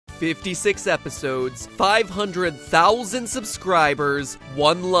56 episodes, 500,000 subscribers,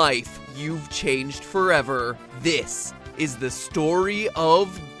 one life. You've changed forever. This is the story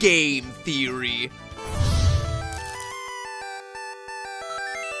of Game Theory.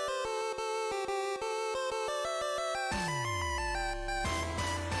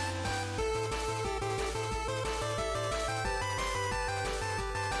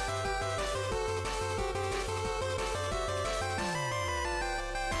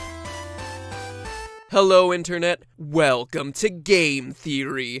 Hello, Internet. Welcome to Game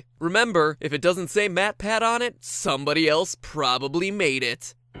Theory. Remember, if it doesn't say MatPat on it, somebody else probably made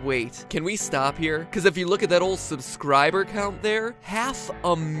it. Wait, can we stop here? Because if you look at that old subscriber count there,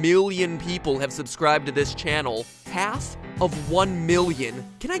 500,000 people have subscribed to this channel. Half of 1 million.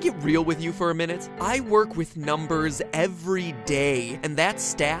 Can I get real with you for a minute? I work with numbers every day, and that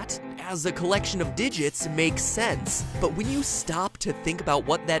stat, as a collection of digits, makes sense. But when you stop to think about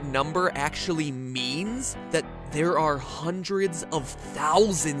what that number actually means, that there are hundreds of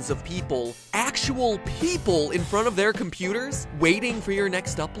thousands of people, actual people in front of their computers, waiting for your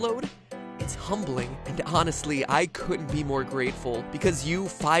next upload, it's humbling, and honestly, I couldn't be more grateful, because you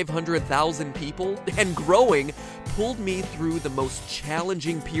 500,000 people, and growing, pulled me through the most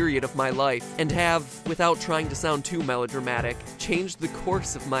challenging period of my life, and have, without trying to sound too melodramatic, changed the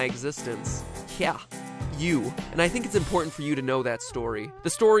course of my existence. Yeah. You. And I think it's important for you to know that story.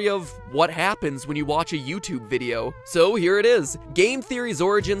 The story of what happens when you watch a YouTube video. So here it is. Game Theory's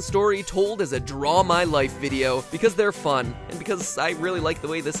origin story told as a Draw My Life video, because they're fun, and because I really like the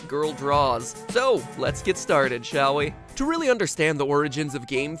way this girl draws. So, let's get started, shall we? To really understand the origins of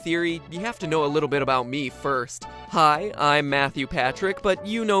game theory, you have to know a little bit about me first. Hi, I'm Matthew Patrick, but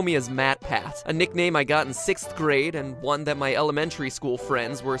you know me as MatPat, a nickname I got in 6th grade and one that my elementary school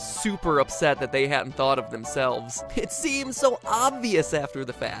friends were super upset that they hadn't thought of themselves. It seems so obvious after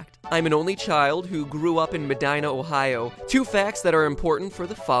the fact. I'm an only child who grew up in Medina, Ohio. 2 facts that are important for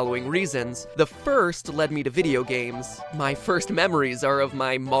the following reasons. The first led me to video games. My first memories are of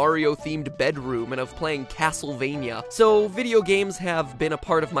my Mario-themed bedroom and of playing Castlevania. So video games have been a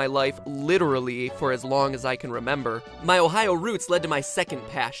part of my life literally for as long as I can remember. My Ohio roots led to my second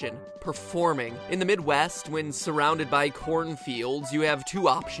passion, performing. In the Midwest, when surrounded by cornfields, you have 2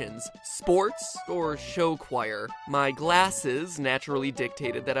 options, sports or show choir. My glasses naturally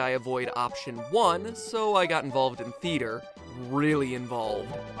dictated that I avoid option 1, so I got involved in theater. Really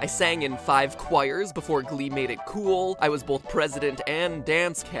involved. I sang in 5 choirs before Glee made it cool. I was both president and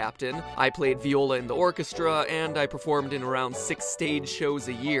dance captain. I played viola in the orchestra, and I performed in around 6 stage shows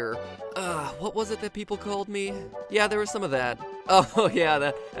a year. What was it that people called me? Yeah, there was some of that. Oh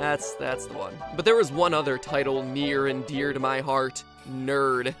yeah, that's the one. But there was one other title near and dear to my heart.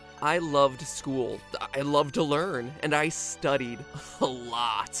 Nerd. I loved school. I loved to learn, and I studied a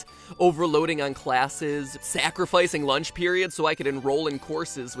lot. Overloading on classes, sacrificing lunch periods so I could enroll in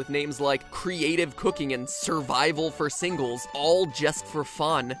courses with names like creative cooking and survival for singles, all just for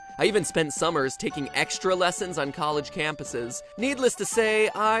fun. I even spent summers taking extra lessons on college campuses. Needless to say,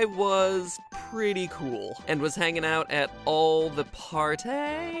 I was pretty cool, and was hanging out at all the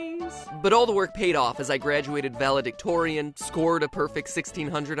parties. But all the work paid off as I graduated valedictorian, scored a perfect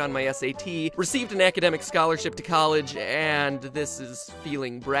 1600 on my SAT, received an academic scholarship to college, and this is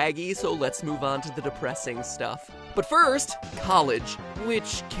feeling braggy, so let's move on to the depressing stuff. But first, college,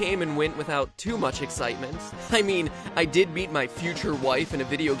 which came and went without too much excitement. I mean, I did meet my future wife in a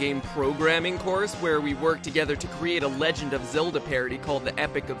video game programming course where we worked together to create a Legend of Zelda parody called The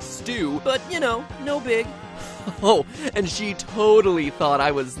Epic of Stew, but you know, no big. Oh, and she totally thought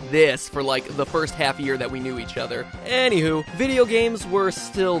I was this for like the first half year that we knew each other. Anywho, video games were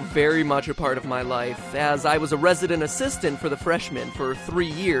still very much a part of my life, as I was a resident assistant for the freshmen for 3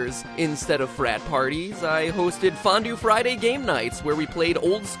 years. Instead of frat parties, I hosted Fondue Friday game nights where we played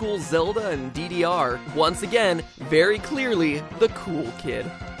old school Zelda and DDR. Once again, very clearly, the cool kid.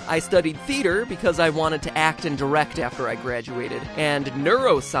 I studied theater because I wanted to act and direct after I graduated, and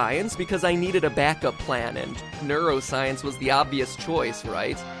neuroscience because I needed a backup plan, and neuroscience was the obvious choice,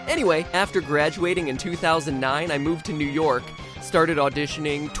 right? Anyway, after graduating in 2009, I moved to New York, started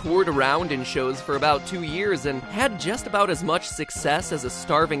auditioning, toured around in shows for about 2 years, and had just about as much success as a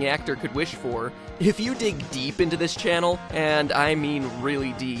starving actor could wish for. If you dig deep into this channel, and I mean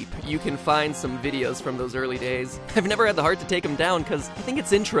really deep, you can find some videos from those early days. I've never had the heart to take them down because I think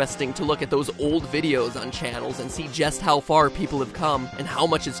it's interesting to look at those old videos on channels and see just how far people have come and how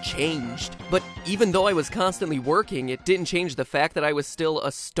much has changed. But even though I was constantly working, it didn't change the fact that I was still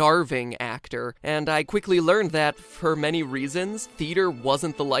a starving actor, and I quickly learned that, for many reasons, theater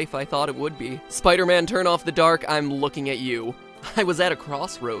wasn't the life I thought it would be. Spider-Man Turn Off the Dark, I'm looking at you. I was at a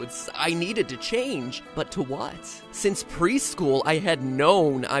crossroads. I needed to change, but to what? Since preschool, I had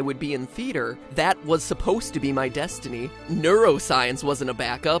known I would be in theater. That was supposed to be my destiny. Neuroscience wasn't a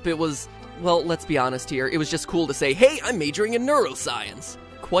backup, it was, well, let's be honest here, it was just cool to say, hey, I'm majoring in neuroscience.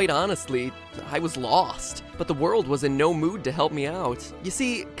 Quite honestly, I was lost, but the world was in no mood to help me out. You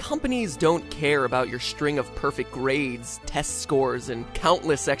see, companies don't care about your string of perfect grades, test scores, and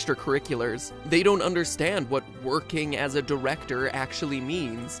countless extracurriculars. They don't understand what working as a director actually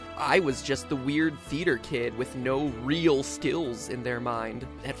means. I was just the weird theater kid with no real skills in their mind.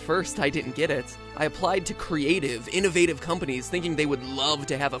 At first, I didn't get it. I applied to creative, innovative companies thinking they would love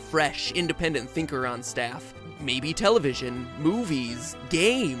to have a fresh, independent thinker on staff. Maybe television, movies,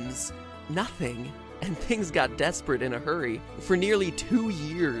 games, nothing. And things got desperate in a hurry. For nearly 2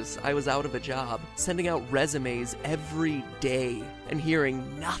 years, I was out of a job, sending out resumes every day and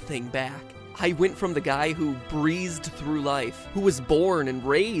hearing nothing back. I went from the guy who breezed through life, who was born and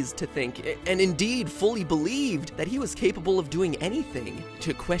raised to think, and indeed fully believed that he was capable of doing anything,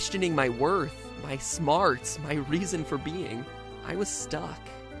 to questioning my worth, my smarts, my reason for being. I was stuck,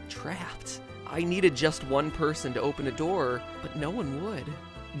 trapped. I needed just one person to open a door, but no one would.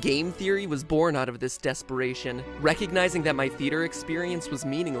 Game Theory was born out of this desperation. Recognizing that my theater experience was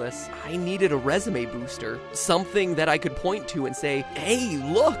meaningless, I needed a resume booster. Something that I could point to and say, hey,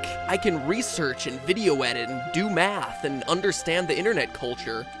 look, I can research and video edit and do math and understand the internet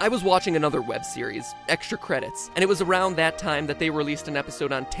culture. I was watching another web series, Extra Credits, and it was around that time that they released an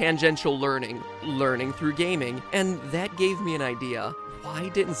episode on tangential learning through gaming, and that gave me an idea. Why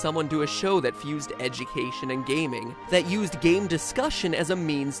didn't someone do a show that fused education and gaming, that used game discussion as a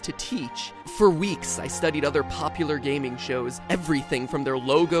means to teach? For weeks, I studied other popular gaming shows, everything from their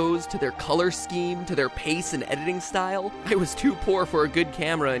logos to their color scheme to their pace and editing style. I was too poor for a good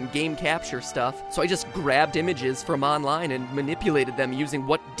camera and game capture stuff, so I just grabbed images from online and manipulated them using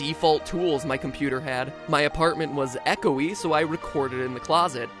what default tools my computer had. My apartment was echoey, so I recorded in the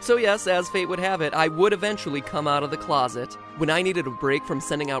closet. So yes, as fate would have it, I would eventually come out of the closet. When I needed a break from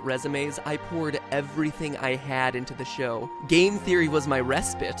sending out resumes, I poured everything I had into the show. Game Theory was my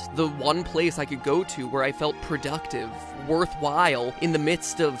respite, the one place I could go to where I felt productive, worthwhile, in the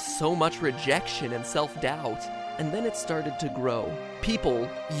midst of so much rejection and self-doubt. And then it started to grow. People,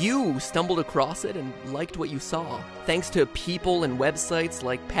 you stumbled across it and liked what you saw. Thanks to people and websites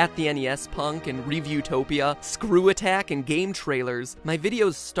like Pat the NES Punk and Reviewtopia, Screw Attack, and game trailers, my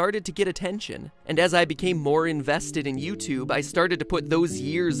videos started to get attention. And as I became more invested in YouTube, I started to put those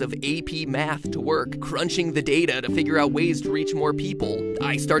years of AP math to work, crunching the data to figure out ways to reach more people.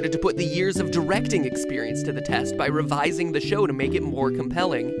 I started to put the years of directing experience to the test by revising the show to make it more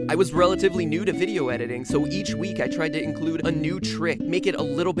compelling. I was relatively new to video editing, so each week I tried to include a new trick, make it a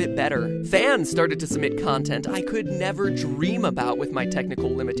little bit better. Fans started to submit content I could never dream about with my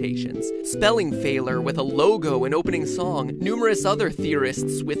technical limitations. Spelling failure with a logo and opening song, numerous other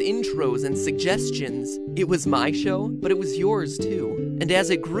theorists with intros and suggestions. It was my show, but it was yours too. And as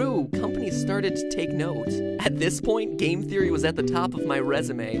it grew, companies started to take note. At this point, Game Theory was at the top of my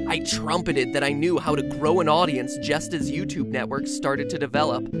resume. I trumpeted that I knew how to grow an audience just as YouTube networks started to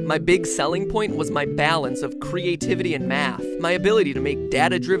develop. My big selling point was my balance of creativity and math, my ability to make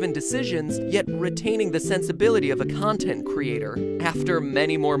data-driven decisions, yet retaining the sensibility of a content creator. After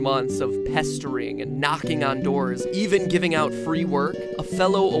many more months of pestering and knocking on doors, even giving out free work, a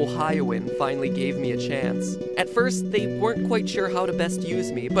fellow Ohioan finally gave me a chance. At first, they weren't quite sure how to best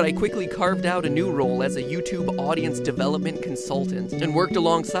use me, but I quickly carved out a new role as a YouTube audience development consultant and worked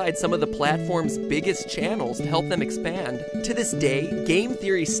alongside some of the platform's biggest channels to help them expand. To this day, Game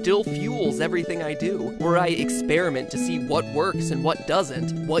Theory still fuels everything I do, where I experiment to see what works and what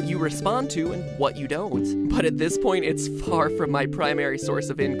doesn't, what you respond to and what you don't. But at this point, it's far from my primary source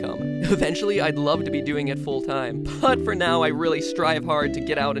of income. Eventually, I'd love to be doing it full time, but for now, I really strive hard to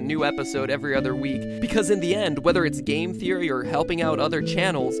get out a new episode every other week, because in the end, whether it's Game Theory or helping out other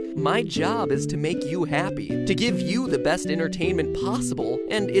channels, my job is to make you happy, to give you the best entertainment possible,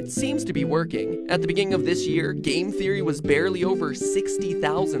 and it seems to be working. At the beginning of this year, Game Theory was barely over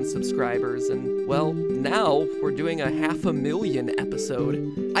 60,000 subscribers, and well, now we're doing a 500,000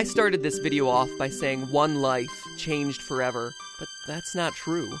 episode. I started this video off by saying one life changed forever, but that's not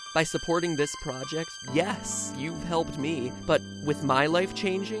true. By supporting this project, yes, you've helped me, but with my life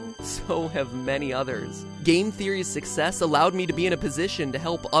changing, so have many others. Game Theory's success allowed me to be in a position to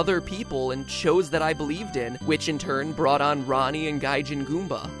help other people and shows that I believed in, which in turn brought on Ronnie and Gaijin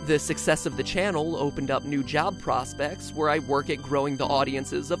Goomba. The success of the channel opened up new job prospects where I work at growing the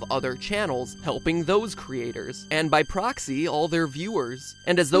audiences of other channels, helping those creators, and by proxy, all their viewers.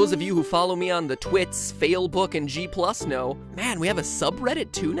 And as those of you who follow me on the Twits, Failbook, and G Plus know. Man, we have a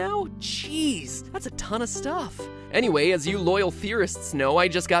subreddit too now? Jeez, that's a ton of stuff. Anyway, as you loyal theorists know, I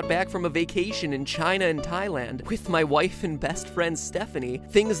just got back from a vacation in China and Thailand with my wife and best friend Stephanie.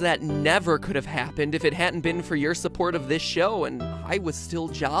 Things that never could have happened if it hadn't been for your support of this show, and I was still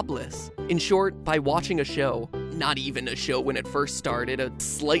jobless. In short, by watching a show, not even a show when it first started, a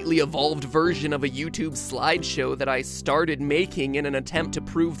slightly evolved version of a YouTube slideshow that I started making in an attempt to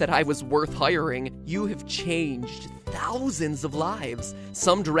prove that I was worth hiring, you have changed thousands of lives,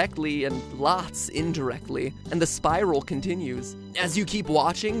 some directly and lots indirectly, and the spiral continues. As you keep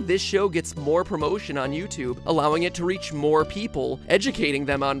watching, this show gets more promotion on YouTube, allowing it to reach more people, educating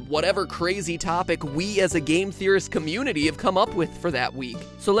them on whatever crazy topic we as a Game Theorist community have come up with for that week.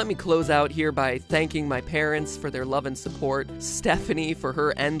 So let me close out here by thanking my parents for their love and support, Stephanie for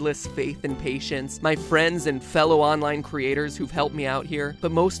her endless faith and patience, my friends and fellow online creators who've helped me out here,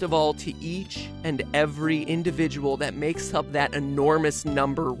 but most of all to each and every individual that makes up that enormous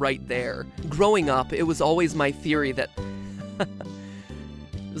number right there. Growing up, it was always my theory that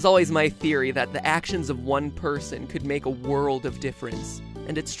the actions of one person could make a world of difference.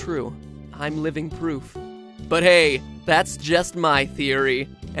 And it's true. I'm living proof. But hey, that's just my theory.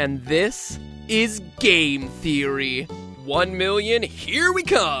 And this is Game Theory. 1 million, here we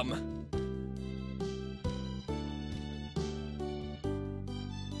come!